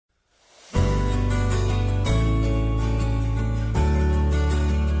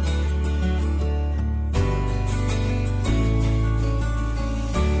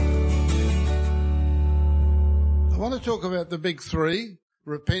to talk about the big three: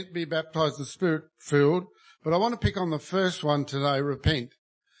 repent, be baptized, and Spirit-filled. But I want to pick on the first one today, repent,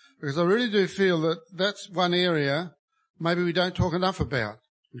 because I really do feel that that's one area maybe we don't talk enough about.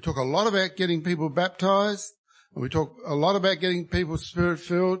 We talk a lot about getting people baptized, and we talk a lot about getting people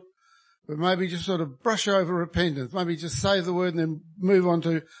Spirit-filled, but maybe just sort of brush over repentance. Maybe just say the word and then move on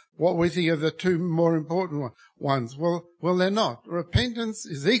to what we think are the two more important ones. Well, they're not. Repentance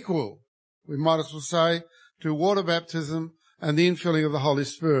is equal, we might as well say, to water baptism and the infilling of the Holy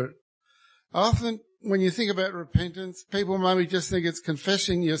Spirit. Often, when you think about repentance, people maybe just think it's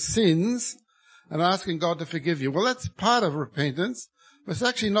confessing your sins and asking God to forgive you. Well, that's part of repentance, but it's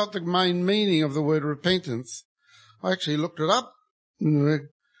actually not the main meaning of the word repentance. I actually looked it up in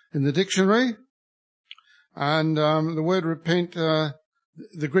the dictionary, and the word repent, the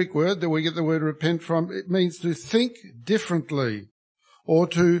Greek word that we get the word repent from, it means to think differently or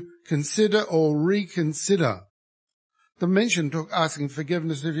to consider or reconsider. The mention took asking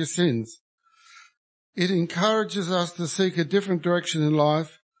forgiveness of your sins. It encourages us to seek a different direction in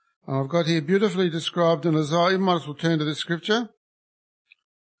life. I've got here beautifully described in Isaiah. You might as well turn to this scripture.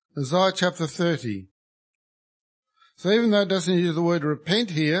 Isaiah chapter 30. So even though it doesn't use the word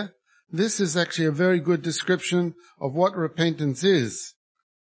repent here, this is actually a very good description of what repentance is.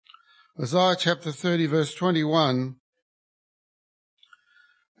 Isaiah chapter 30 verse 21.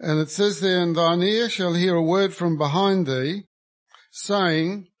 And it says there, and thine ear shall hear a word from behind thee,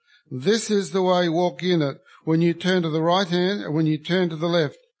 saying, this is the way, walk in it, when you turn to the right hand and when you turn to the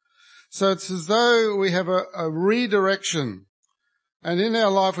left. So it's as though we have a redirection. And in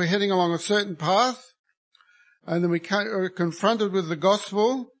our life we're heading along a certain path, and then we're confronted with the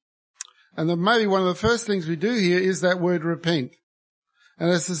gospel, and then maybe one of the first things we do here is that word repent.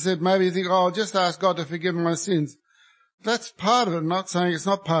 And as I said, maybe you think, I'll just ask God to forgive my sins. That's part of it. I'm not saying it's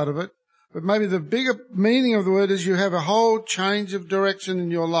not part of it, but maybe the bigger meaning of the word is you have a whole change of direction in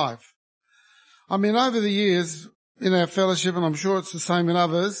your life. I mean, over the years in our fellowship, and I'm sure it's the same in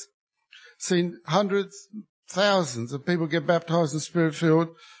others, seen hundreds, thousands of people get baptized and Spirit-filled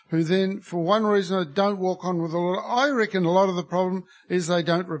who then, for one reason or don't walk on with the Lord. I reckon a lot of the problem is they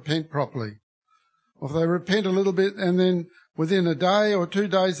don't repent properly. Or if they repent a little bit and then within a day or 2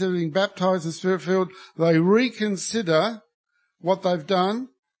 days of being baptized and Spirit-filled, they reconsider what they've done,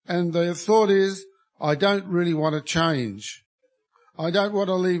 and their thought is, I don't really want to change. I don't want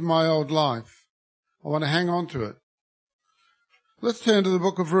to leave my old life. I want to hang on to it. Let's turn to the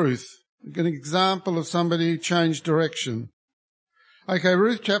book of Ruth. An example of somebody who changed direction. Okay,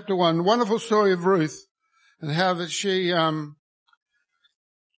 Ruth chapter 1. Wonderful story of Ruth and how that she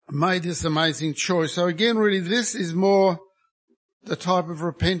made this amazing choice. So again, really, this is more the type of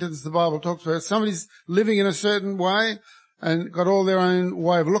repentance the Bible talks about. Somebody's living in a certain way and got all their own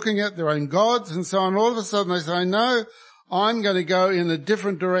way of looking at their own gods and so on. All of a sudden they say, no, I'm going to go in a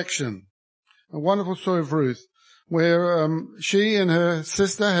different direction. A wonderful story of Ruth, where she and her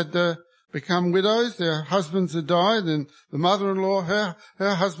sister had become widows. Their husbands had died, and the mother-in-law, her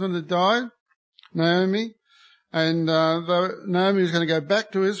husband had died, Naomi. And Naomi was going to go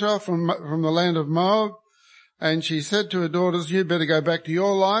back to Israel from the land of Moab. And she said to her daughters, you better go back to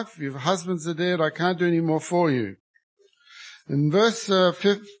your life. Your husbands are dead. I can't do any more for you. In verse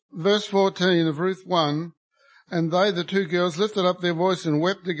 14 of Ruth 1, and they, the two girls, lifted up their voice and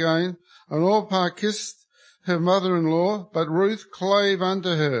wept again, and Orpah kissed her mother-in-law, but Ruth clave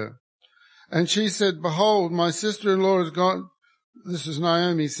unto her. And she said, behold, my sister-in-law is gone. This is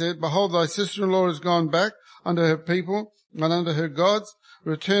Naomi said, behold, thy sister-in-law is gone back unto her people and unto her gods.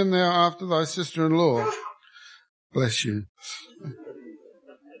 Return thou after thy sister-in-law. Bless you.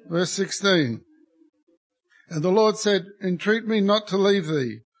 Verse 16. And the Lord said, entreat me not to leave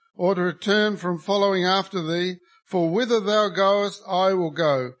thee, or to return from following after thee, for whither thou goest, I will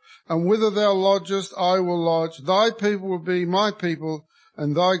go, and whither thou lodgest, I will lodge. Thy people will be my people,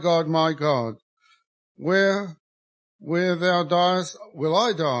 and thy God my God. Where thou diest, will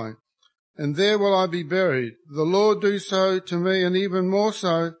I die, and there will I be buried. The Lord do so to me, and even more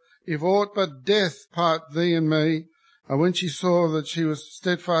so, if aught but death part thee and me. And when she saw that she was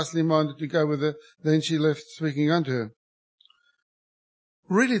steadfastly minded to go with her, then she left speaking unto her.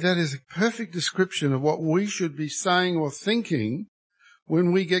 Really, that is a perfect description of what we should be saying or thinking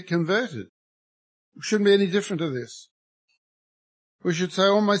when we get converted. It shouldn't be any different to this. We should say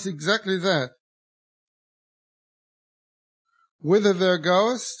almost exactly that. Whither thou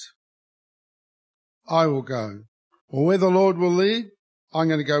goest, I will go. Or where the Lord will lead, I'm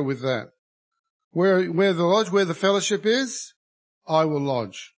going to go with that. Where the fellowship is, I will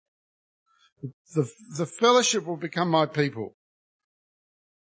lodge. The fellowship will become my people.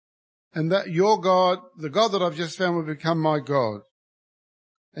 and that your God, the God that I've just found, will become my God.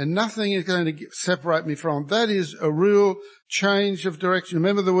 And nothing is going to separate me from. That is a real change of direction.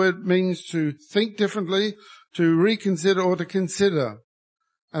 Remember, the word means to think differently, to reconsider, or to consider.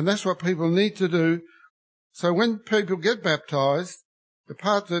 And that's what people need to do. So when people get baptized, the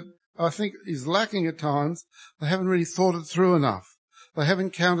part that I think is lacking at times, they haven't really thought it through enough. They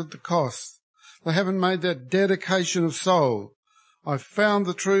haven't counted the cost. They haven't made that dedication of soul. I've found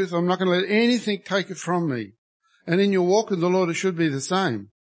the truth. I'm not going to let anything take it from me. And in your walk with the Lord, it should be the same.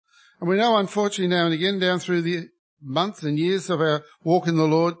 And we know, unfortunately, now and again, down through the months and years of our walk in the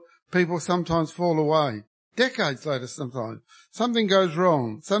Lord, people sometimes fall away. Decades later sometimes. Something goes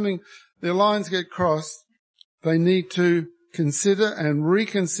wrong. Their lines get crossed. They need to consider and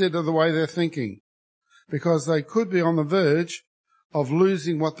reconsider the way they're thinking, because they could be on the verge of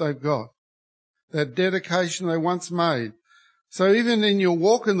losing what they've got, that dedication they once made. So even in your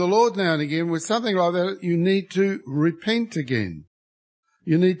walk in the Lord now and again, with something like that, you need to repent again.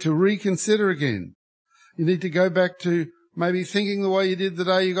 You need to reconsider again. You need to go back to maybe thinking the way you did the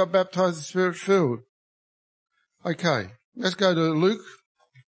day you got baptized and Spirit-filled. Okay, let's go to Luke.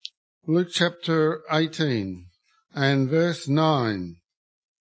 Luke chapter 18 and verse 9.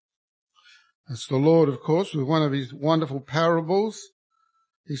 That's the Lord, of course, with one of his wonderful parables.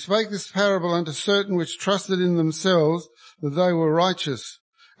 He spake this parable unto certain which trusted in themselves that they were righteous,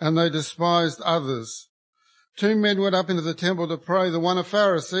 and they despised others. 2 men went up into the temple to pray, the one a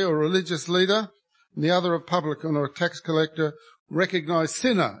Pharisee or religious leader, and the other a publican or a tax collector, recognized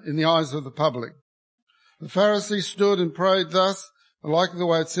sinner in the eyes of the public. The Pharisee stood and prayed thus, I like the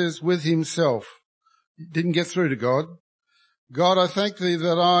way it says, with himself. He didn't get through to God. God, I thank thee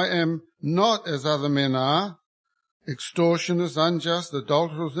that I am not as other men are, extortioners, unjust,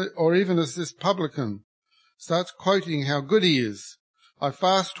 adulterers, or even as this publican. Starts quoting how good he is. I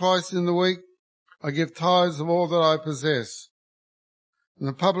fast twice in the week. I give tithes of all that I possess. And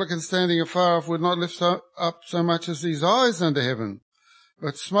the publican standing afar off would not lift up so much as his eyes unto heaven,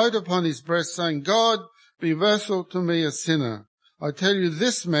 but smote upon his breast, saying, God, be merciful to me, a sinner. I tell you,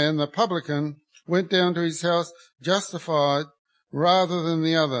 this man, the publican, went down to his house justified rather than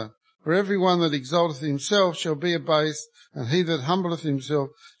the other. For every one that exalteth himself shall be abased, and he that humbleth himself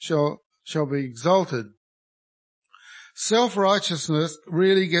shall be exalted. Self-righteousness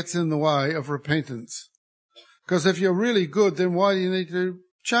really gets in the way of repentance. Because if you're really good, then why do you need to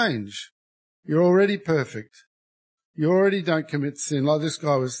change? You're already perfect. You already don't commit sin, like this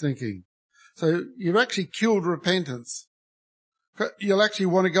guy was thinking. So you've actually killed repentance. You'll actually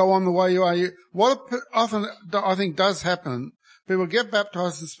want to go on the way you are. What often I think does happen, people get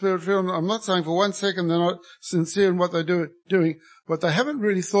baptized in Spirit-filled. I'm not saying for 1 second they're not sincere in what they're doing, but they haven't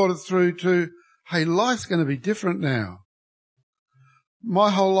really thought it through to, hey, life's going to be different now.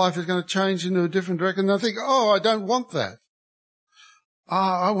 My whole life is going to change into a different direction. And I think, oh, I don't want that.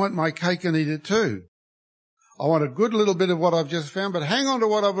 I want my cake and eat it too. I want a good little bit of what I've just found, but hang on to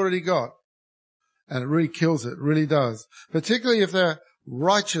what I've already got. And it really kills it, really does. Particularly if they're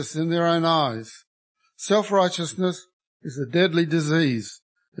righteous in their own eyes. Self-righteousness is a deadly disease.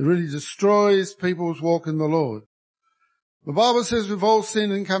 It really destroys people's walk in the Lord. The Bible says we've all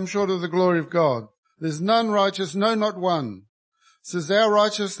sinned and come short of the glory of God. There's none righteous, no, not one. It says our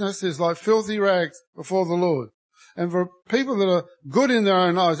righteousness is like filthy rags before the Lord. And for people that are good in their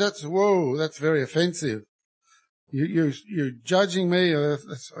own eyes, that's very offensive. You're judging me.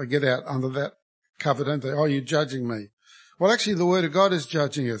 I get out under that cover, don't they? Oh, you're judging me. Well, actually, the Word of God is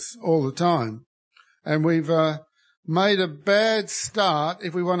judging us all the time. And we've made a bad start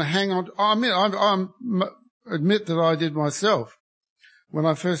if we want to hang on. I admit that I did myself. When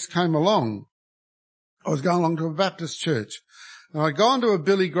I first came along, I was going along to a Baptist church. And I'd gone to a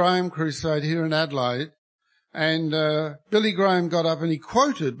Billy Graham crusade here in Adelaide. And Billy Graham got up and he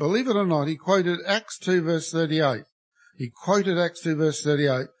quoted, believe it or not, he quoted Acts 2 verse 38. He quoted Acts 2 verse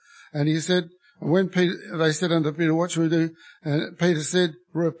 38. And he said, when they said unto Peter, what shall we do? And Peter said,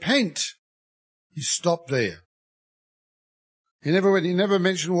 repent. He stopped there. He never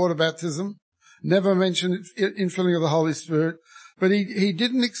mentioned water baptism, never mentioned infilling of the Holy Spirit, but he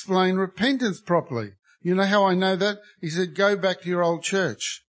didn't explain repentance properly. You know how I know that? He said, go back to your old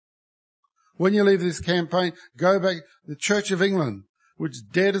church. When you leave this campaign, go back. The Church of England, which is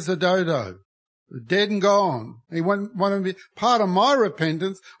dead as a dodo, dead and gone. Part of my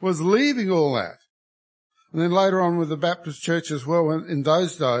repentance was leaving all that. And then later on with the Baptist church as well, in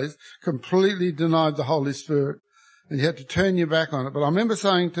those days, completely denied the Holy Spirit. And you had to turn your back on it. But I remember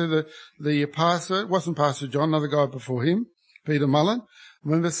saying to the pastor, it wasn't Pastor John, another guy before him, Peter Mullen, I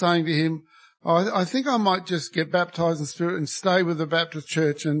remember saying to him, I think I might just get baptized in Spirit and stay with the Baptist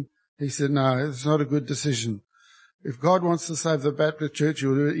church. And He said, no, it's not a good decision. If God wants to save the Baptist church,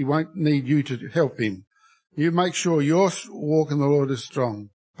 he'll do it. He won't need you to help him. You make sure your walk in the Lord is strong.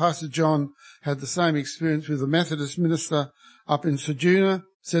 Pastor John had the same experience with the Methodist minister up in Sejuna,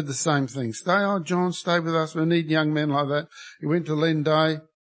 said the same thing. John, stay with us. We need young men like that. He went to Len Day,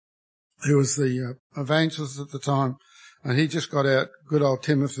 who was the evangelist at the time, and he just got out, good old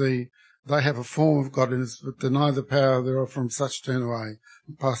Timothy. They have a form of godliness, but deny the power thereof, from such turn away.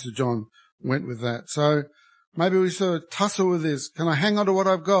 And Pastor John went with that. So maybe we sort of tussle with this. Can I hang on to what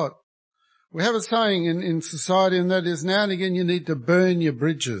I've got? We have a saying in society, and that is, now and again you need to burn your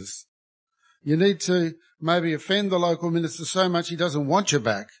bridges. You need to maybe offend the local minister so much he doesn't want you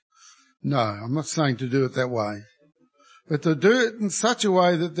back. No, I'm not saying to do it that way. But to do it in such a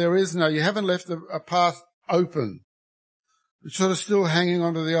way that you haven't left a path open. You're sort of still hanging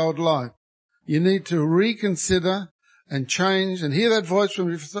on to the old life. You need to reconsider and change and hear that voice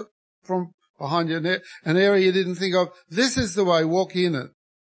from behind you, an area you didn't think of. This is the way, walk in it.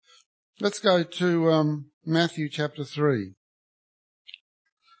 Let's go to Matthew chapter 3,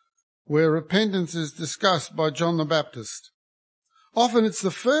 where repentance is discussed by John the Baptist. Often it's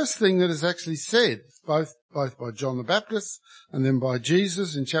the first thing that is actually said, both by John the Baptist and then by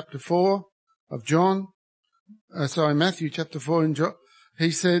Jesus in chapter 4 of Matthew chapter 4 in John.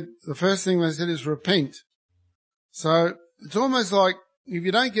 He said, the first thing they said is repent. So it's almost like, if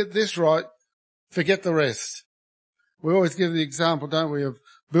you don't get this right, forget the rest. We always give the example, don't we, of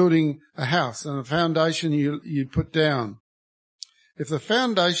building a house and a foundation you put down. If the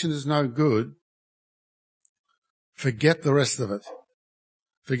foundation is no good, forget the rest of it.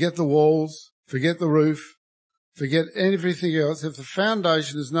 Forget the walls, forget the roof, forget everything else. If the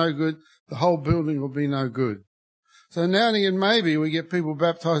foundation is no good, the whole building will be no good. So now and again, maybe we get people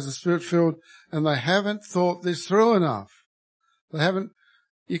baptized and Spirit-filled, and they haven't thought this through enough.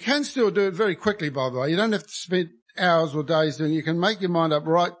 You can still do it very quickly, by the way. You don't have to spend hours or days doing it. You can make your mind up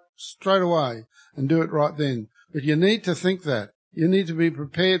right straight away and do it right then. But you need to think that. You need to be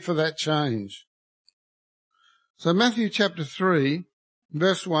prepared for that change. So Matthew chapter 3,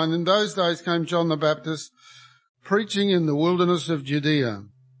 verse 1, in those days came John the Baptist, preaching in the wilderness of Judea,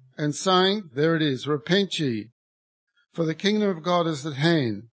 and saying, there it is, repent ye, for the kingdom of God is at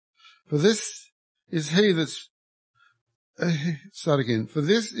hand. For this is he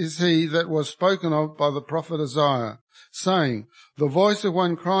that was spoken of by the prophet Isaiah, saying, the voice of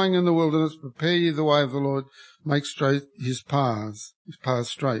one crying in the wilderness, prepare ye the way of the Lord, make straight his paths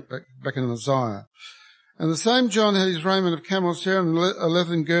straight, back in Isaiah. And the same John had his raiment of camel's hair and a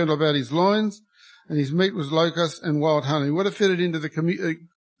leathern girdle about his loins, and his meat was locusts and wild honey. He would have fitted into the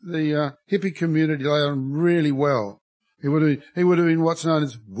hippie community later on really well. He would have been what's known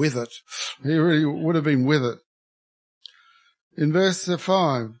as with it. He really would have been with it. In verse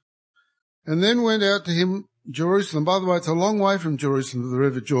 5, and then went out to him Jerusalem. By the way, it's a long way from Jerusalem to the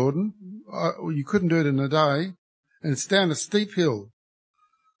River Jordan. You couldn't do it in a day. And it's down a steep hill.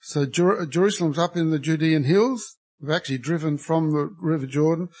 So Jerusalem's up in the Judean hills. We've actually driven from the River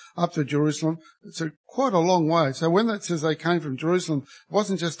Jordan up to Jerusalem. It's quite a long way. So when that says they came from Jerusalem, it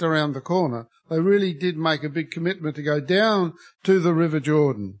wasn't just around the corner. They really did make a big commitment to go down to the River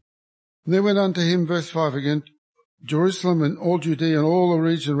Jordan. And they went unto him, verse 5 again, Jerusalem and all Judea and all the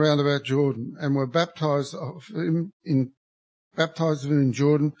region round about Jordan, and were baptized of him in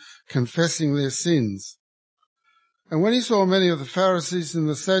Jordan, confessing their sins. And when he saw many of the Pharisees and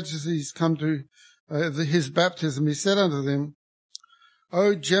the Sadducees come to his baptism, he said unto them,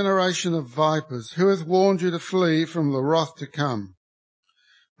 O generation of vipers, who hath warned you to flee from the wrath to come?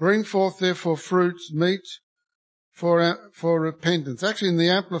 Bring forth therefore fruits, meet for repentance. Actually, in the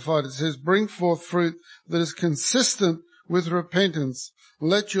Amplified it says, bring forth fruit that is consistent with repentance.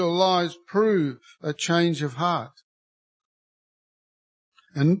 Let your lives prove a change of heart.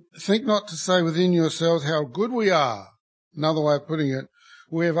 And think not to say within yourselves how good we are. Another way of putting it,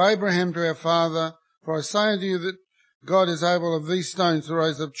 we have Abraham to our father, for I say unto you that God is able of these stones to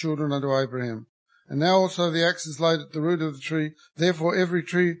raise up children unto Abraham. And now also the axe is laid at the root of the tree. Therefore every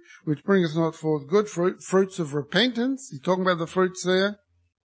tree which bringeth not forth good fruit, fruits of repentance, he's talking about the fruits there,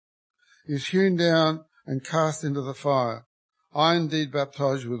 is hewn down and cast into the fire. I indeed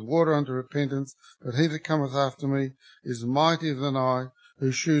baptize you with water unto repentance, but he that cometh after me is mightier than I,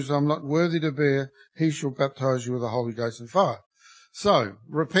 whose shoes I'm not worthy to bear. He shall baptize you with the Holy Ghost and fire. So,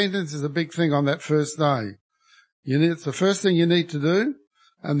 repentance is a big thing on that first day. It's the first thing you need to do,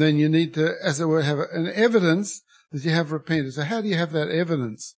 and then you need to, as it were, have an evidence that you have repented. So how do you have that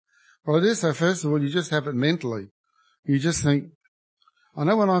evidence? Well, it is so, first of all, you just have it mentally. You just think, I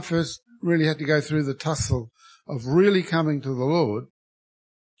know when I first really had to go through the tussle of really coming to the Lord,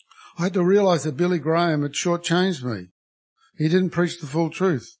 I had to realise that Billy Graham had shortchanged me. He didn't preach the full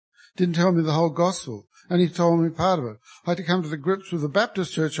truth, didn't tell me the whole gospel, and he told me part of it. I had to come to the grips with the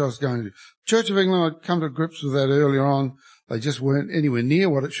Baptist church I was going to. Church of England, I'd come to grips with that earlier on. They just weren't anywhere near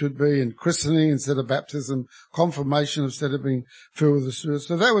what it should be, and christening instead of baptism, confirmation instead of being filled with the Spirit.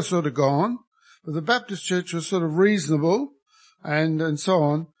 So that was sort of gone. But the Baptist church was sort of reasonable and so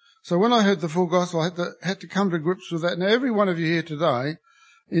on. So when I heard the full gospel, I had to come to grips with that. Now, every one of you here today,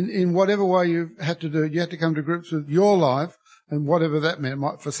 in whatever way you had to do it, you had to come to grips with your life and whatever that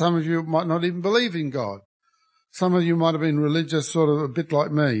meant. For some of you, it might not even believe in God. Some of you might have been religious, sort of a bit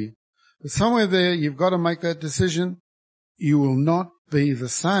like me. But somewhere there, you've got to make that decision. You will not be the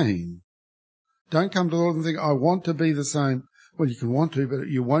same. Don't come to the Lord and think, I want to be the same. Well, you can want to, but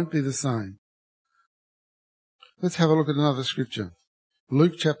you won't be the same. Let's have a look at another scripture.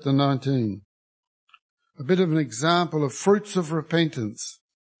 Luke chapter 19. A bit of an example of fruits of repentance.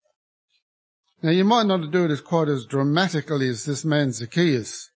 Now, you might not do it as quite as dramatically as this man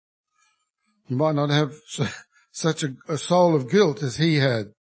Zacchaeus. You might not have such a soul of guilt as he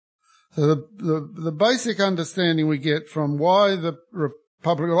had. So the basic understanding we get from why the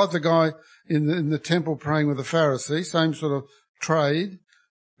publican, like the guy in the temple praying with the Pharisee, same sort of trade,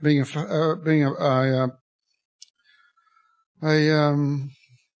 being a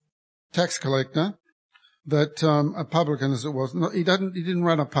tax collector, that a publican as it was. He didn't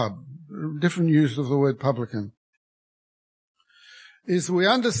run a pub. Different use of the word publican. Is we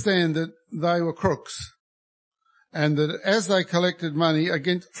understand that they were crooks, and that as they collected money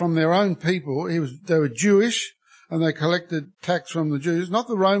from their own people, they were Jewish, and they collected tax from the Jews, not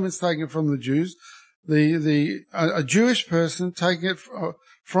the Romans taking it from the Jews, a Jewish person taking it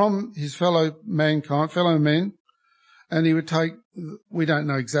from his fellow men, and he would take, we don't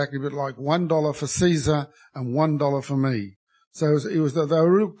know exactly, but like $1 for Caesar and $1 for me. So they were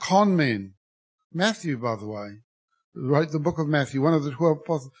real con men. Matthew, by the way, wrote the book of Matthew, one of the 12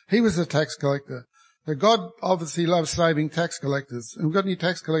 apostles. He was a tax collector. So God obviously loves saving tax collectors. And we've got any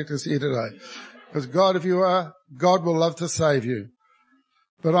tax collectors here today? Because God, if you are, God will love to save you.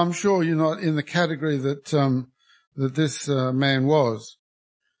 But I'm sure you're not in the category that this man was.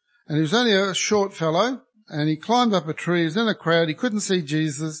 And he was only a short fellow, and he climbed up a tree. He was in a crowd. He couldn't see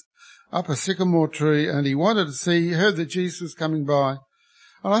Jesus up a sycamore tree, and he wanted to see. He heard that Jesus was coming by.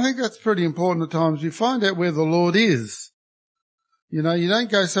 And I think that's pretty important at times. You find out where the Lord is. You know, you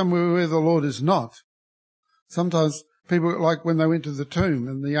don't go somewhere where the Lord is not. Sometimes people, like when they went to the tomb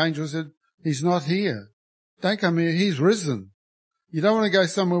and the angel said, he's not here. Don't come here, he's risen. You don't want to go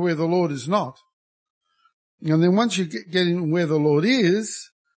somewhere where the Lord is not. And then once you get in where the Lord is,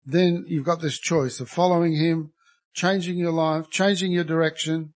 then you've got this choice of following him, changing your life, changing your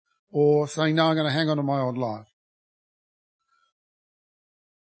direction, or saying, no, I'm going to hang on to my old life.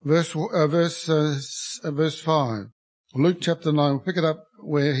 Verse 5. Luke chapter 9, we'll pick it up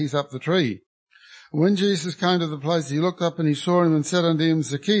where he's up the tree. When Jesus came to the place, he looked up and he saw him and said unto him,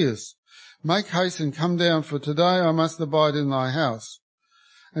 Zacchaeus, make haste and come down, for today I must abide in thy house.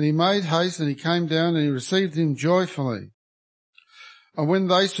 And he made haste and he came down and he received him joyfully. And when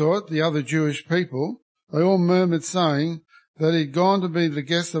they saw it, the other Jewish people, they all murmured, saying that he'd gone to be the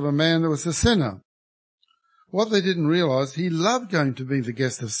guest of a man that was a sinner. What they didn't realize, he loved going to be the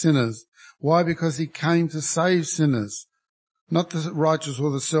guest of sinners. Why? Because he came to save sinners, not the righteous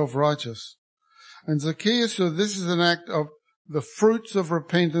or the self-righteous. And Zacchaeus, so this is an act of the fruits of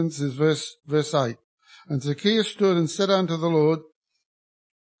repentance, is verse 8. And Zacchaeus stood and said unto the Lord,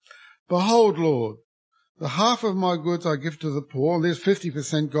 Behold, Lord, the half of my goods I give to the poor, and there's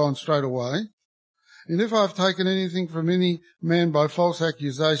 50% gone straight away. And if I've taken anything from any man by false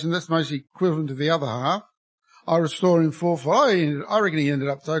accusation, that's mostly equivalent to the other half, I restore him fourfold. I reckon he ended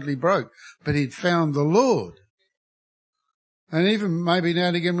up totally broke, but he'd found the Lord. And even maybe now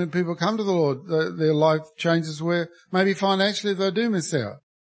and again when people come to the Lord, their life changes where maybe financially they do miss out.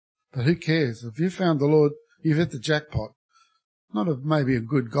 But who cares? If you found the Lord, you've hit the jackpot. Not maybe a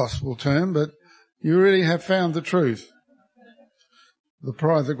good gospel term, but you really have found the truth. The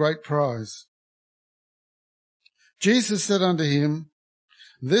prize, the great prize. Jesus said unto him,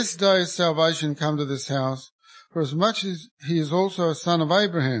 This day is salvation come to this house, for as much as he is also a son of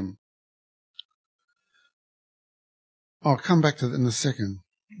Abraham. I'll come back to that in a second,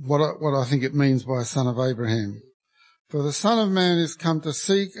 what I think it means by a son of Abraham. For the Son of Man is come to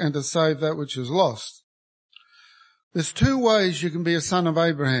seek and to save that which is lost. There's two ways you can be a son of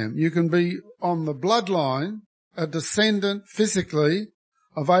Abraham. You can be on the bloodline, a descendant physically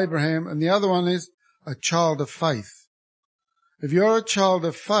of Abraham, and the other one is a child of faith. If you're a child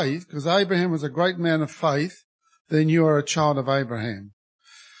of faith, because Abraham was a great man of faith, then you are a child of Abraham.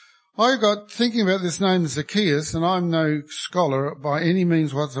 I got thinking about this name Zacchaeus, and I'm no scholar by any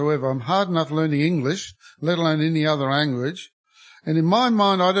means whatsoever. I'm hard enough learning English, let alone any other language. And in my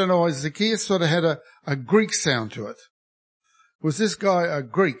mind, I don't know why Zacchaeus sort of had a Greek sound to it. Was this guy a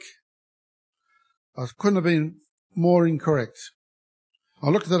Greek? I couldn't have been more incorrect. I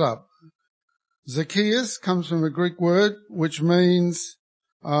looked it up. Zacchaeus comes from a Greek word which means,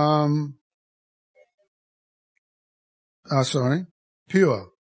 pure.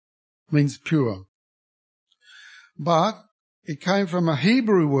 Means pure. But it came from a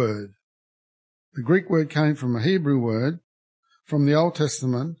Hebrew word. The Greek word came from a Hebrew word from the Old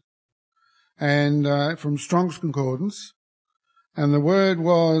Testament and from Strong's Concordance. And the word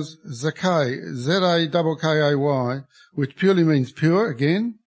was Zakkay, Z-A-K-K-A-Y, which purely means pure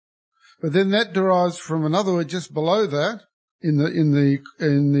again. But then that derives from another word just below that in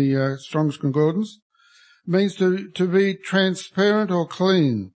the Strong's Concordance. It means to be transparent or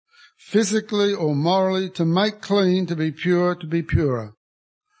clean, physically or morally, to make clean, to be pure, to be purer.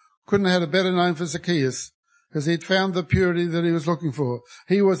 Couldn't have had a better name for Zacchaeus, because he'd found the purity that he was looking for.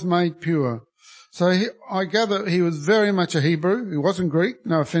 He was made pure. So I gather he was very much a Hebrew. He wasn't Greek,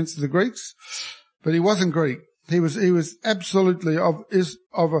 no offense to the Greeks, but he wasn't Greek. He was absolutely of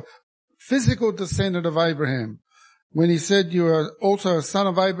a physical descendant of Abraham. When he said you are also a son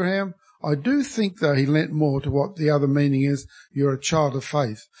of Abraham, I do think though he lent more to what the other meaning is. You're a child of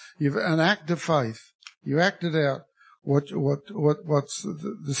faith. You've an act of faith. You acted out what's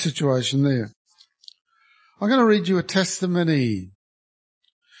the situation there. I'm going to read you a testimony.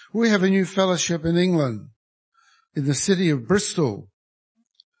 We have a new fellowship in England, in the city of Bristol.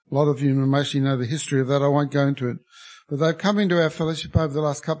 A lot of you mostly know the history of that. I won't go into it. But they've come into our fellowship over the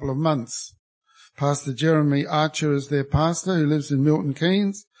last couple of months. Pastor Jeremy Archer is their pastor, who lives in Milton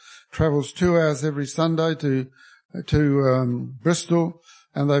Keynes, travels 2 hours every Sunday to Bristol,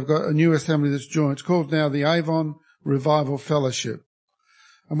 and they've got a new assembly that's joined. It's called now the Avon Revival Fellowship.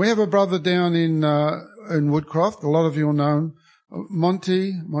 And we have a brother down in Woodcroft. A lot of you will know him.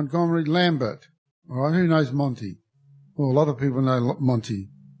 Monty Montgomery Lambert. All right, who knows Monty? Well, a lot of people know Monty.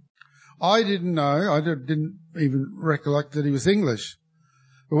 I didn't know. I didn't even recollect that he was English.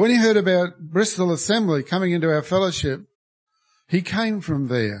 But when he heard about Bristol Assembly coming into our fellowship, he came from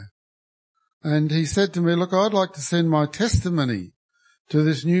there. And he said to me, look, I'd like to send my testimony to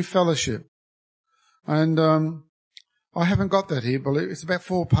this new fellowship. And I haven't got that here, but it's about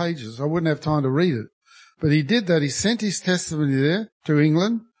 4 pages. I wouldn't have time to read it. But he did that. He sent his testimony there to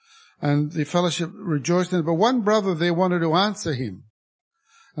England, and the fellowship rejoiced in it. But one brother there wanted to answer him.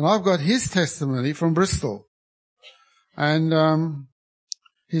 And I've got his testimony from Bristol. And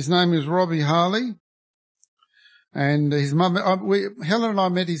his name is Robbie Harley. And his mum, Helen and I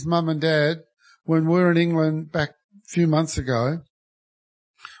met his mum and dad when we were in England back a few months ago.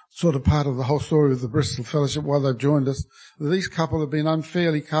 Sort of part of the whole story of the Bristol Fellowship, why they've joined us. These couple have been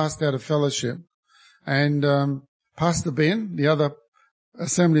unfairly cast out of fellowship. And Pastor Ben, the other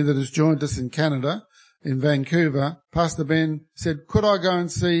assembly that has joined us in Canada, in Vancouver, Pastor Ben said, could I go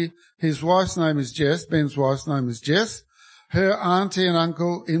and see his wife's name is Jess, Ben's wife's name is Jess, her auntie and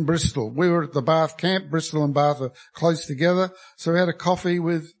uncle in Bristol. We were at the Bath camp. Bristol and Bath are close together. So we had a coffee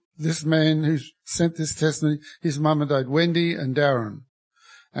with this man who sent this testimony, his mum and dad, Wendy and Darren.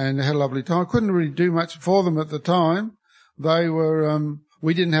 And had a lovely time. I couldn't really do much for them at the time. They were,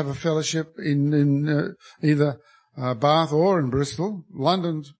 we didn't have a fellowship in either Bath or in Bristol.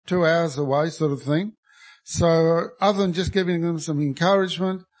 London's 2 hours away sort of thing. So other than just giving them some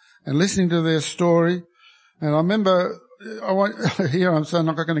encouragement and listening to their story, and I remember, I'm so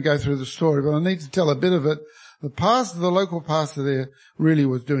not going to go through the story, but I need to tell a bit of it. The local pastor there really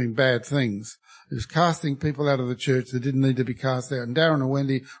was doing bad things. He was casting people out of the church that didn't need to be cast out. And Darren and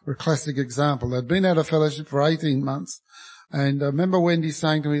Wendy were a classic example. They'd been out of fellowship for 18 months. And I remember Wendy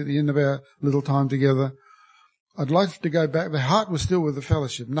saying to me at the end of our little time together, I'd like to go back. Their heart was still with the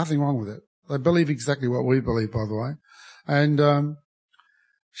fellowship. Nothing wrong with it. They believe exactly what we believe, by the way. And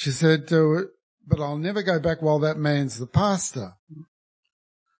she said, but I'll never go back while that man's the pastor.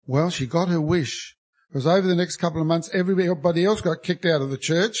 Well, she got her wish. Because over the next couple of months, everybody else got kicked out of the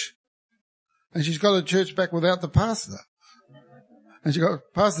church. And she's got her church back without the pastor. And she got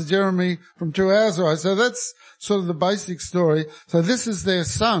Pastor Jeremy from 2 hours away. So that's sort of the basic story. So this is their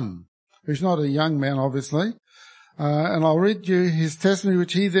son, who's not a young man, obviously. And I'll read you his testimony,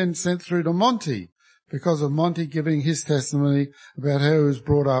 which he then sent through to Monty, because of Monty giving his testimony about how he was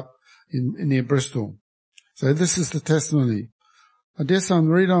brought up in near Bristol. So this is the testimony. I dare say I'm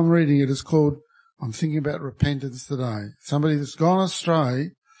reading it. It's called, I'm thinking about repentance today. Somebody that's gone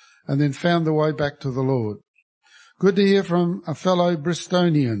astray and then found the way back to the Lord. Good to hear from a fellow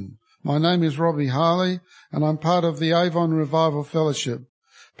Bristolian. My name is Robbie Harley, and I'm part of the Avon Revival Fellowship.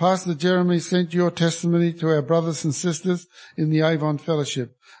 Pastor Jeremy sent your testimony to our brothers and sisters in the Avon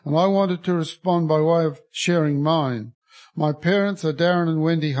Fellowship, and I wanted to respond by way of sharing mine. My parents are Darren and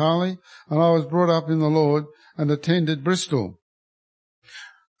Wendy Harley, and I was brought up in the Lord and attended Bristol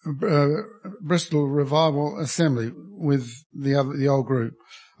Revival Assembly with the old group.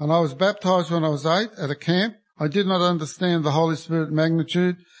 And I was baptized when I was 8 at a camp. I did not understand the Holy Spirit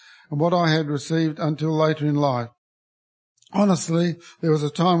magnitude and what I had received until later in life. Honestly, there was a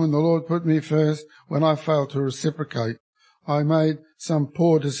time when the Lord put me first when I failed to reciprocate. I made some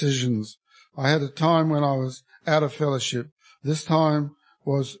poor decisions. I had a time when I was out of fellowship. This time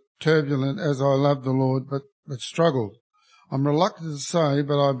was turbulent as I loved the Lord, but struggled. I'm reluctant to say,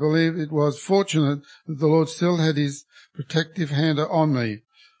 but I believe it was fortunate that the Lord still had his protective hand on me.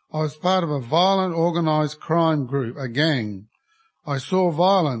 I was part of a violent organised crime group, a gang. I saw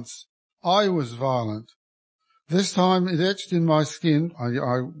violence. I was violent. This time it etched in my skin.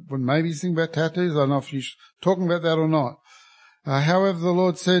 I would maybe think about tattoos. I don't know if you're talking about that or not. However, the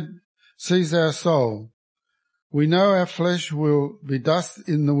Lord sees our soul. We know our flesh will be dust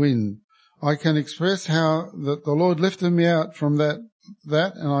in the wind. I can express how that the Lord lifted me out from that,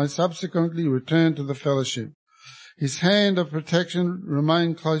 and I subsequently returned to the fellowship. His hand of protection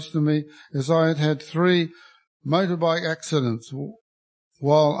remained close to me as I had had 3 motorbike accidents.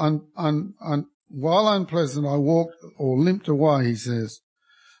 While unpleasant, I walked or limped away, he says.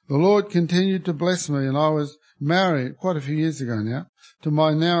 The Lord continued to bless me, and I was married quite a few years ago now to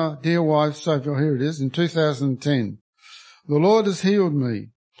my now dear wife, Sophie, here it is, in 2010. The Lord has healed me,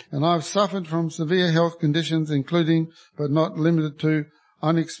 and I've suffered from severe health conditions, including, but not limited to,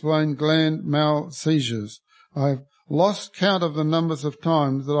 unexplained gland mal seizures. I've lost count of the numbers of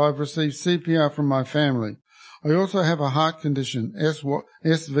times that I've received CPR from my family. I also have a heart condition,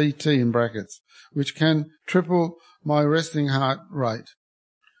 SVT in brackets, which can triple my resting heart rate.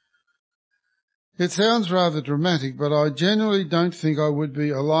 It sounds rather dramatic, but I genuinely don't think I would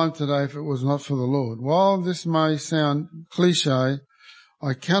be alive today if it was not for the Lord. While this may sound cliche,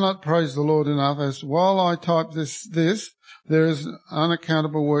 I cannot praise the Lord enough, as while I type this, there is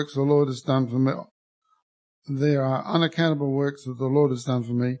unaccountable works the Lord has done for me. There are unaccountable works that the Lord has done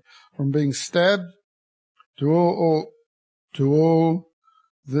for me, from being stabbed to all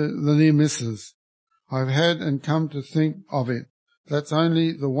the near misses I've had and come to think of it. That's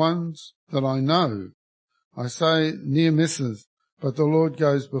only the ones that I know. I say near misses, but the Lord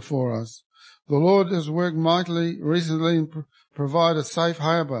goes before us. The Lord has worked mightily recently and provide a safe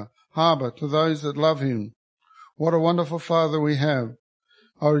harbour to those that love him. What a wonderful Father we have.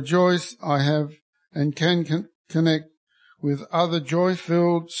 I rejoice I have and can connect with other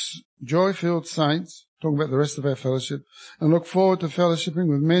joy-filled saints, talking about the rest of our fellowship, and look forward to fellowshipping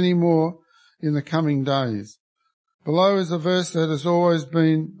with many more in the coming days. Below is a verse that has always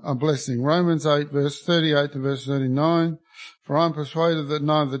been a blessing. Romans 8, verse 38 to verse 39. For I am persuaded that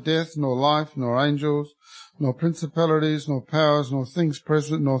neither death, nor life, nor angels, nor principalities, nor powers, nor things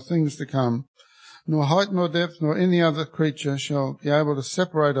present, nor things to come, nor height, nor depth, nor any other creature shall be able to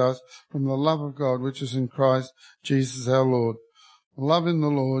separate us from the love of God which is in Christ Jesus our Lord. Love in the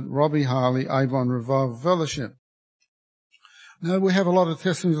Lord, Robbie Harley, Avon Revival Fellowship. Now, we have a lot of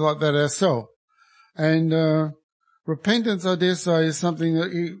testimonies like that ourselves. And repentance, I dare say, is something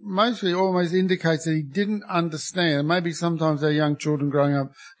that he mostly always indicates that he didn't understand. Maybe sometimes our young children growing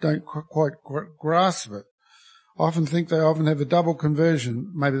up don't quite grasp it. I often think they often have a double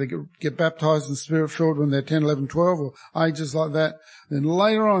conversion. Maybe they get baptized and Spirit-filled when they're 10, 11, 12, or ages like that. Then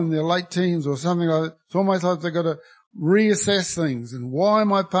later on in their late teens or something like that, it's almost like they've got to reassess things. And why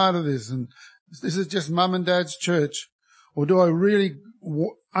am I part of this? And is it just mum and dad's church? Or do I really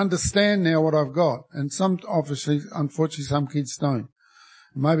understand now what I've got? And unfortunately, some kids don't.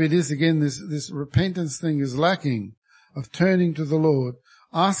 Maybe it is, again, this repentance thing is lacking, of turning to the Lord,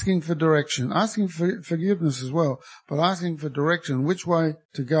 asking for direction, asking for forgiveness as well, but asking for direction, which way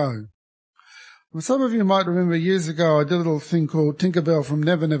to go. Well, some of you might remember years ago I did a little thing called Tinkerbell from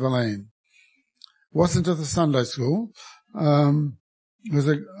Never Never Land. Wasn't at the Sunday school. There was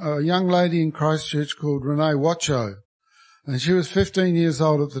a young lady in Christchurch called Renee Watcho, and she was 15 years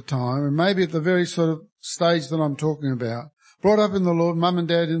old at the time, and maybe at the very sort of stage that I'm talking about. Brought up in the Lord, mum and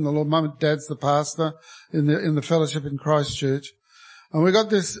dad in the Lord. Mum and dad's the pastor in the fellowship in Christchurch. And we got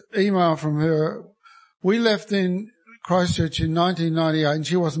this email from her. We left in Christchurch in 1998, and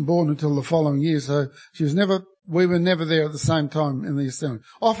she wasn't born until the following year, so we were never there at the same time in the assembly.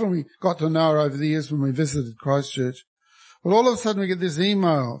 Often we got to know her over the years when we visited Christchurch. But all of a sudden we get this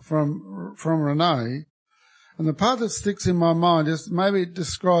email from Renee, And the part that sticks in my mind is maybe it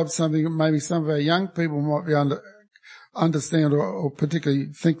describes something that maybe some of our young people might be understand or particularly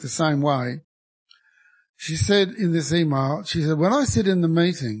think the same way. She said in this email, she said, when I sit in the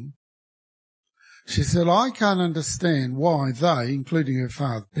meeting, she said, I can't understand why they, including her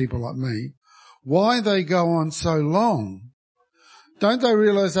father, people like me, why they go on so long. Don't they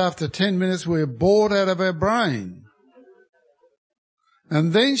realise after 10 minutes we're bored out of our brain?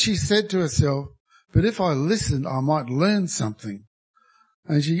 And then she said to herself, but if I listened, I might learn something.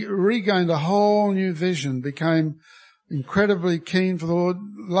 And she regained a whole new vision, became incredibly keen for the Lord,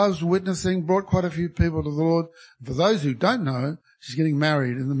 loves witnessing, brought quite a few people to the Lord. For those who don't know, she's getting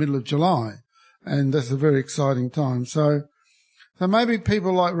married in the middle of July, and that's a very exciting time. So maybe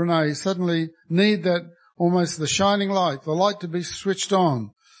people like Renee suddenly need that, almost the shining light, the light to be switched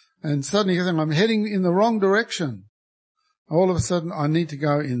on, and suddenly you think, I'm heading in the wrong direction. All of a sudden, I need to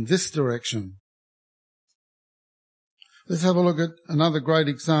go in this direction. Let's have a look at another great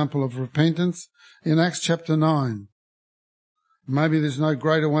example of repentance in Acts chapter 9. Maybe there's no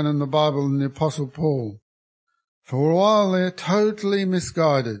greater one in the Bible than the Apostle Paul. For a while they're totally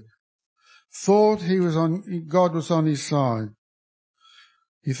misguided. Thought God was on his side.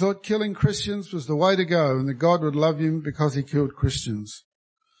 He thought killing Christians was the way to go and that God would love him because he killed Christians.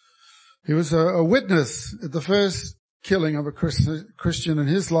 He was a witness at the first killing of a Christian in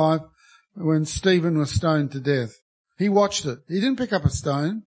his life when Stephen was stoned to death. He watched it. He didn't pick up a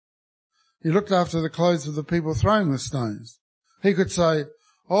stone. He looked after the clothes of the people throwing the stones. He could say,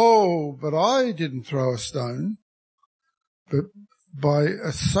 oh, but I didn't throw a stone. But by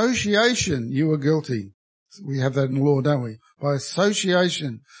association, you were guilty. We have that in law, don't we? By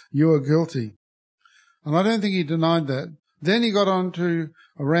association, you are guilty. And I don't think he denied that. Then he got on to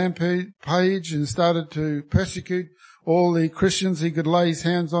a rampage and started to persecute all the Christians he could lay his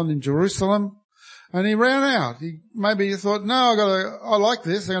hands on in Jerusalem. And he ran out. Maybe he thought, no, I like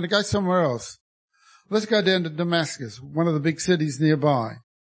this. I'm going to go somewhere else. Let's go down to Damascus, one of the big cities nearby.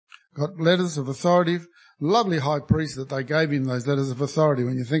 Got letters of authority. Lovely high priest that they gave him those letters of authority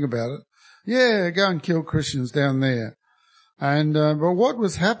when you think about it. Yeah, go and kill Christians down there. And but what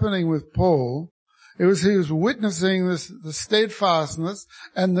was happening with Paul, he was witnessing the steadfastness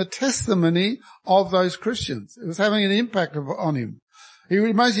and the testimony of those Christians. It was having an impact on him. He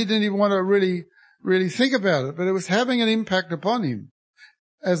didn't even want to really think about it, but it was having an impact upon him.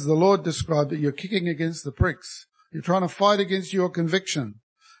 As the Lord described it, you're kicking against the pricks. You're trying to fight against your conviction.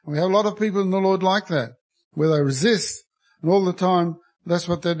 And we have a lot of people in the Lord like that, where they resist, and all the time, that's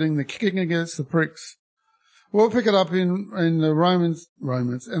what they're doing, they're kicking against the pricks. We'll pick it up in the Romans,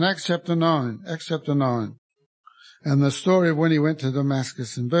 in Acts chapter 9, and the story of when he went to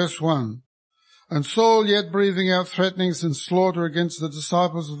Damascus in verse 1. And Saul, yet breathing out threatenings and slaughter against the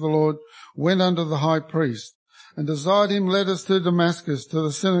disciples of the Lord, went unto the high priest, and desired him letters to Damascus, to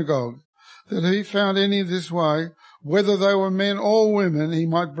the synagogue, that if he found any this way, whether they were men or women, he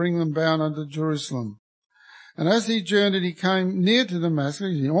might bring them bound unto Jerusalem. And as he journeyed, he came near to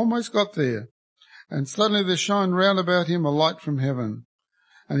Damascus, he almost got there, and suddenly there shined round about him a light from heaven.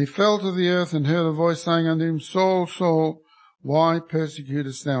 And he fell to the earth and heard a voice saying unto him, Saul, Saul, why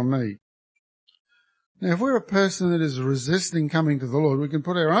persecutest thou me? Now, if we're a person that is resisting coming to the Lord, we can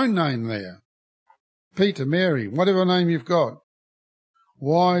put our own name there. Peter, Mary, whatever name you've got.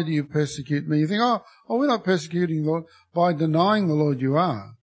 Why do you persecute me? You think, oh, we're not persecuting the Lord. By denying the Lord, you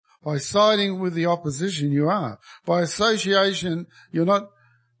are. By siding with the opposition, you are. By association, you're not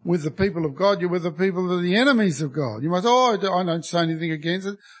with the people of God, you're with the people that are the enemies of God. You might say, I don't say anything against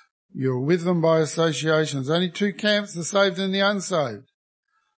it. You're with them by association. There's only two camps, the saved and the unsaved.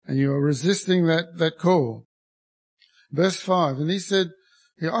 And you are resisting that call. Verse 5, and he said,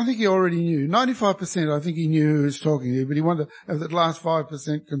 I think he already knew. 95% I think he knew who he was talking to, but he wanted to have that last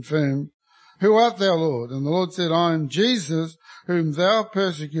 5% confirmed. Who art thou, Lord? And the Lord said, I am Jesus, whom thou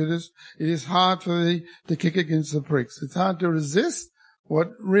persecutest. It is hard for thee to kick against the pricks. It's hard to resist what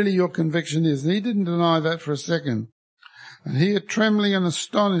really your conviction is. And he didn't deny that for a second. And he, trembling and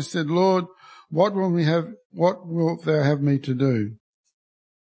astonished, said, Lord, what wilt thou have me to do?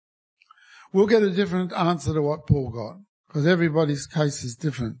 We'll get a different answer to what Paul got, because everybody's case is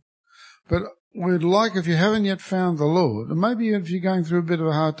different. But we'd like, if you haven't yet found the Lord, and maybe if you're going through a bit of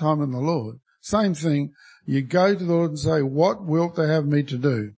a hard time in the Lord, same thing, you go to the Lord and say, what wilt thou have me to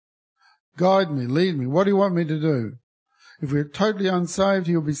do? Guide me, lead me, what do you want me to do? If we're totally unsaved,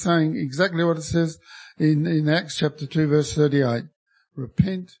 he'll be saying exactly what it says in Acts chapter 2 verse 38.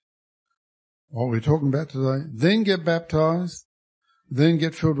 Repent, what we're talking about today, then get baptized, then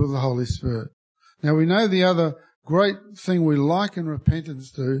get filled with the Holy Spirit. Now we know the other great thing we liken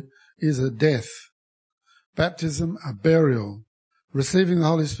repentance to is a death. baptism a burial. Receiving the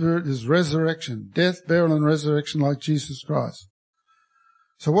Holy Spirit is resurrection, death, burial and resurrection like Jesus Christ.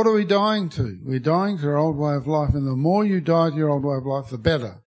 So what are we dying to? We're dying to our old way of life, and the more you die to your old way of life, the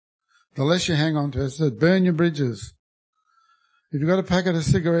better. The less you hang on to it. It said, burn your bridges. If you've got a packet of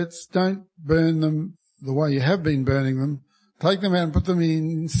cigarettes, don't burn them the way you have been burning them. Take them out and put them in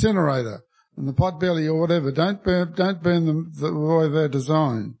an incinerator, in the pot belly or whatever. Don't burn them the way they're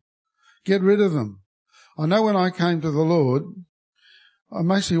designed. Get rid of them. I know when I came to the Lord, I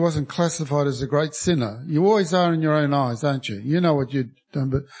mostly wasn't classified as a great sinner. You always are in your own eyes, don't you? You know what you've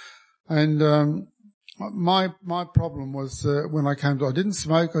done. My problem was when I came to, I didn't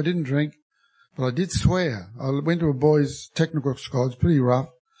smoke, I didn't drink, but I did swear. I went to a boys' technical school. It's pretty rough,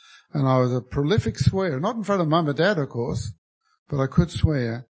 and I was a prolific swearer. Not in front of mum and dad, of course, but I could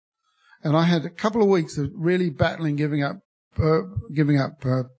swear. And I had a couple of weeks of really battling giving up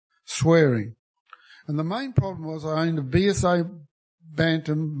swearing. And the main problem was I owned a BSA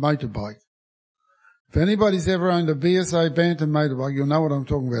Bantam motorbike. If anybody's ever owned a BSA Bantam motorbike, you'll know what I'm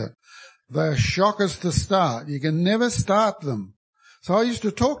talking about. They are shockers to start. You can never start them. So I used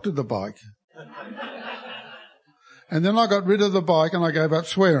to talk to the bike. And then I got rid of the bike and I gave up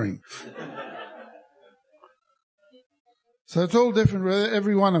swearing. So it's all different with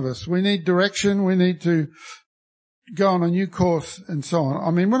every one of us. We need direction. We need to go on a new course and so on.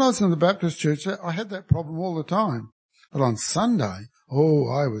 I mean, when I was in the Baptist church, I had that problem all the time. But on Sunday,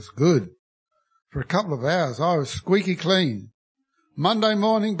 I was good. For a couple of hours, I was squeaky clean. Monday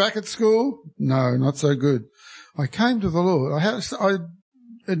morning, back at school, no, not so good. I came to the Lord. I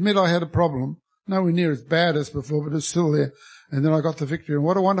admit I had a problem, nowhere near as bad as before, but it's still there. And then I got the victory, and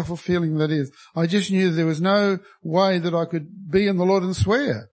what a wonderful feeling that is. I just knew there was no way that I could be in the Lord and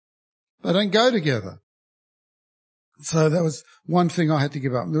swear. They don't go together. So that was one thing I had to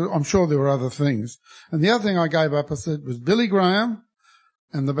give up. I'm sure there were other things. And the other thing I gave up, I said, was Billy Graham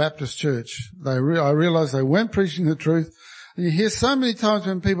and the Baptist church. I realized they weren't preaching the truth. And you hear so many times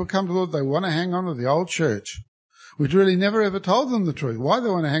when people come to the Lord, they want to hang on to the old church, which really never ever told them the truth. Why they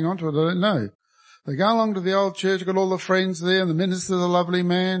want to hang on to it, I don't know. They go along to the old church, got all the friends there, and the minister's a lovely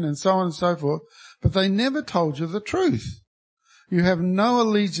man, and so on and so forth. But they never told you the truth. You have no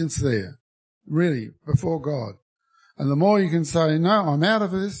allegiance there, really, before God. And the more you can say, no, I'm out of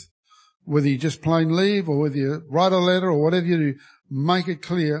this, whether you just plain leave or whether you write a letter or whatever you do, make it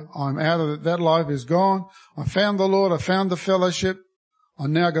clear, I'm out of it. That life is gone. I found the Lord. I found the fellowship.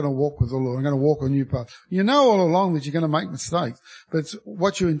 I'm now going to walk with the Lord. I'm going to walk a new path. You know all along that you're going to make mistakes, but it's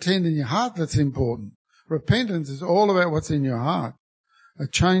what you intend in your heart that's important. Repentance is all about what's in your heart, a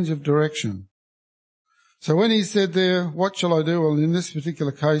change of direction. So when he said there, what shall I do? Well, in this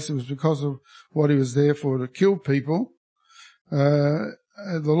particular case, it was because of what he was there for, to kill people. The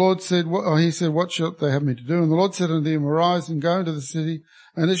Lord said, he said, what shall they have me to do? And the Lord said unto him, arise and go into the city,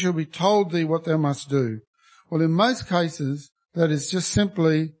 and it shall be told thee what thou must do. Well, in most cases, that is just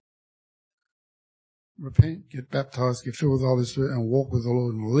simply repent, get baptized, get filled with the Holy Spirit, and walk with the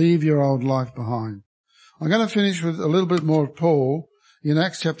Lord, and leave your old life behind. I'm going to finish with a little bit more of Paul in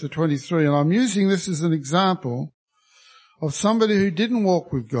Acts chapter 23, and I'm using this as an example of somebody who didn't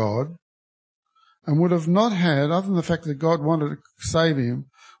walk with God and would have not had, other than the fact that God wanted to save him,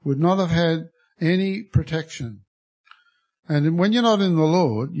 would not have had any protection. And when you're not in the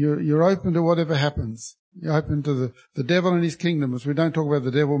Lord, you're open to whatever happens. You're open to the devil and his kingdom, as we don't talk about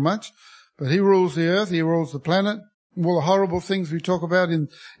the devil much, but he rules the earth, he rules the planet, all the horrible things we talk about in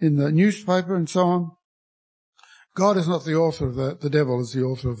the newspaper and so on. God is not the author of that. The devil is the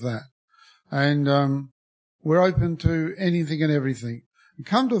author of that. And we're open to anything and everything. And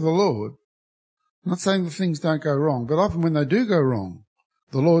come to the Lord. I'm not saying that things don't go wrong, but often when they do go wrong,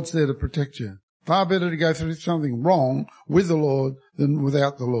 the Lord's there to protect you. Far better to go through something wrong with the Lord than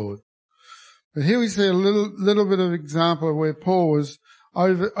without the Lord. But here we see a little bit of example of where Paul was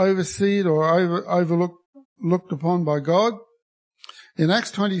overseen or looked upon by God. In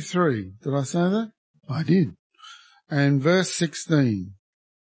Acts 23, did I say that? I did. And verse 16.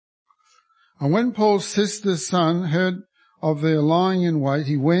 And when Paul's sister's son heard of their lying in wait,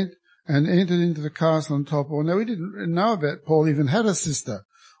 he went and entered into the castle on top. Well, now we didn't know about Paul even had a sister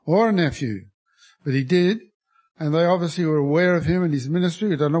or a nephew, but he did. And they obviously were aware of him and his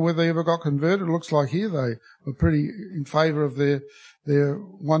ministry. I don't know whether they ever got converted. It looks like here they were pretty in favour of their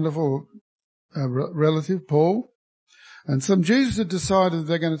wonderful relative, Paul. And some Jews had decided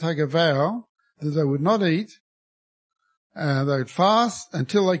they're going to take a vow that they would not eat, they would fast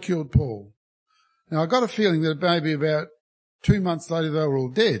until they killed Paul. Now, I got a feeling that maybe about 2 months later they were all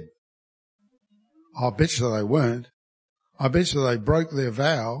dead. I bet you they weren't. I bet you they broke their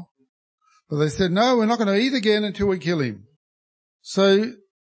vow. But they said, no, we're not going to eat again until we kill him. So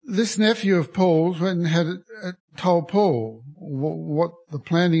this nephew of Paul's went and had told Paul what the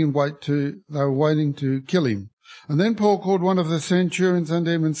planning and they were waiting to kill him. And then Paul called one of the centurions unto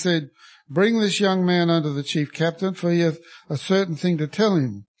him and said, bring this young man unto the chief captain, for he hath a certain thing to tell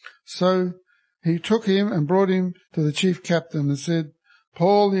him. So he took him and brought him to the chief captain and said,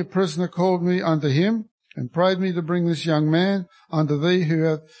 Paul the prisoner called me unto him and prayed me to bring this young man unto thee, who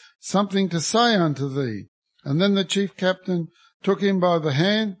hath something to say unto thee. And then the chief captain took him by the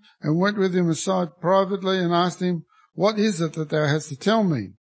hand and went with him aside privately and asked him, what is it that thou hast to tell me?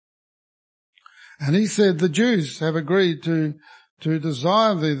 And he said, the Jews have agreed to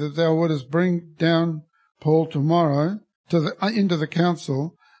desire thee that thou wouldest bring down Paul tomorrow into the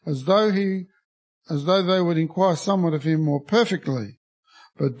council, as though they would inquire somewhat of him more perfectly.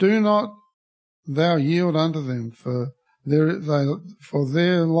 But do not thou yield unto them, for there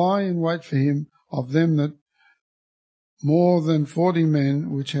lie in wait for him of them that more than 40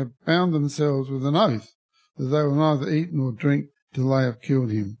 men, which have bound themselves with an oath that they will neither eat nor drink till they have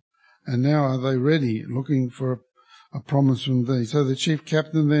killed him. And now are they ready, looking for a promise from thee. So the chief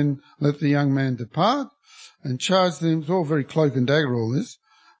captain then let the young man depart, and charged him, it's all very cloak and dagger, all this,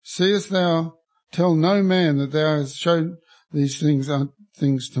 seest thou tell no man that thou hast shown these things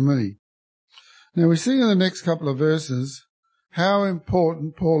to me. Now we see in the next couple of verses how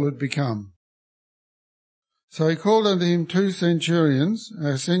important Paul had become. So he called unto him 2 centurions.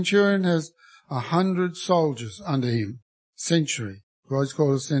 A centurion has 100 soldiers under him. Century. God's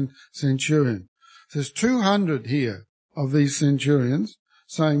called a centurion. There's 200 here of these centurions,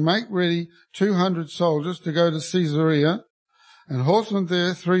 saying, make ready 200 soldiers to go to Caesarea, and horsemen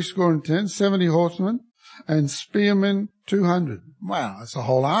there 70 70 horsemen, and spearmen 200. Wow, that's a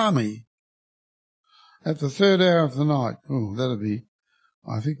whole army. At the 3rd hour of the night,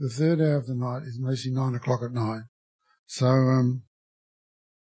 I think the 3rd hour of the night is mostly 9 o'clock at night. So,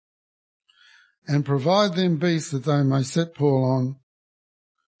 and provide them beasts that they may set Paul on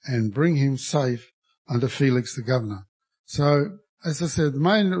and bring him safe unto Felix the governor. So, as I said, the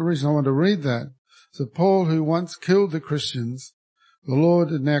main reason I want to read that is that Paul, who once killed the Christians, the Lord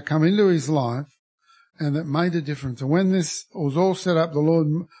had now come into his life, and that made a difference. And when this was all set up, the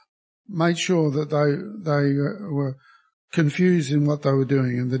Lord made sure that they were confused in what they were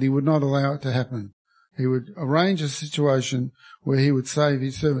doing, and that he would not allow it to happen. He would arrange a situation where he would save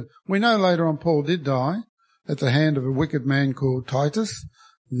his servant. We know later on Paul did die at the hand of a wicked man called Titus,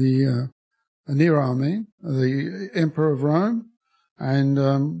 the emperor of Rome, and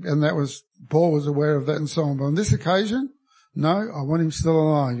that was, Paul was aware of that and so on. But on this occasion, no, I want him still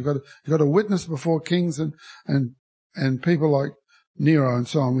alive. You've got to witness before kings and people like Nero and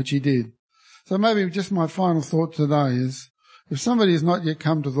so on, which he did. So maybe just my final thought today is, if somebody has not yet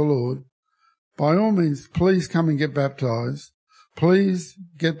come to the Lord, by all means, please come and get baptized. Please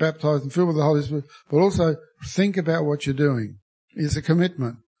get baptized and filled with the Holy Spirit, but also think about what you're doing. It's a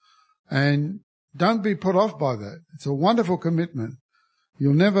commitment. And don't be put off by that. It's a wonderful commitment.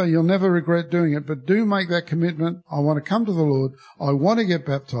 You'll never regret doing it, but do make that commitment. I want to come to the Lord. I want to get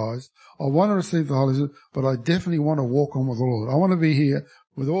baptized. I want to receive the Holy Spirit, but I definitely want to walk on with the Lord. I want to be here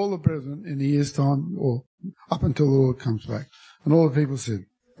with all the brethren in a year's time, or up until the Lord comes back. And all the people said,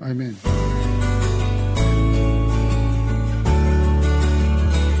 Amen.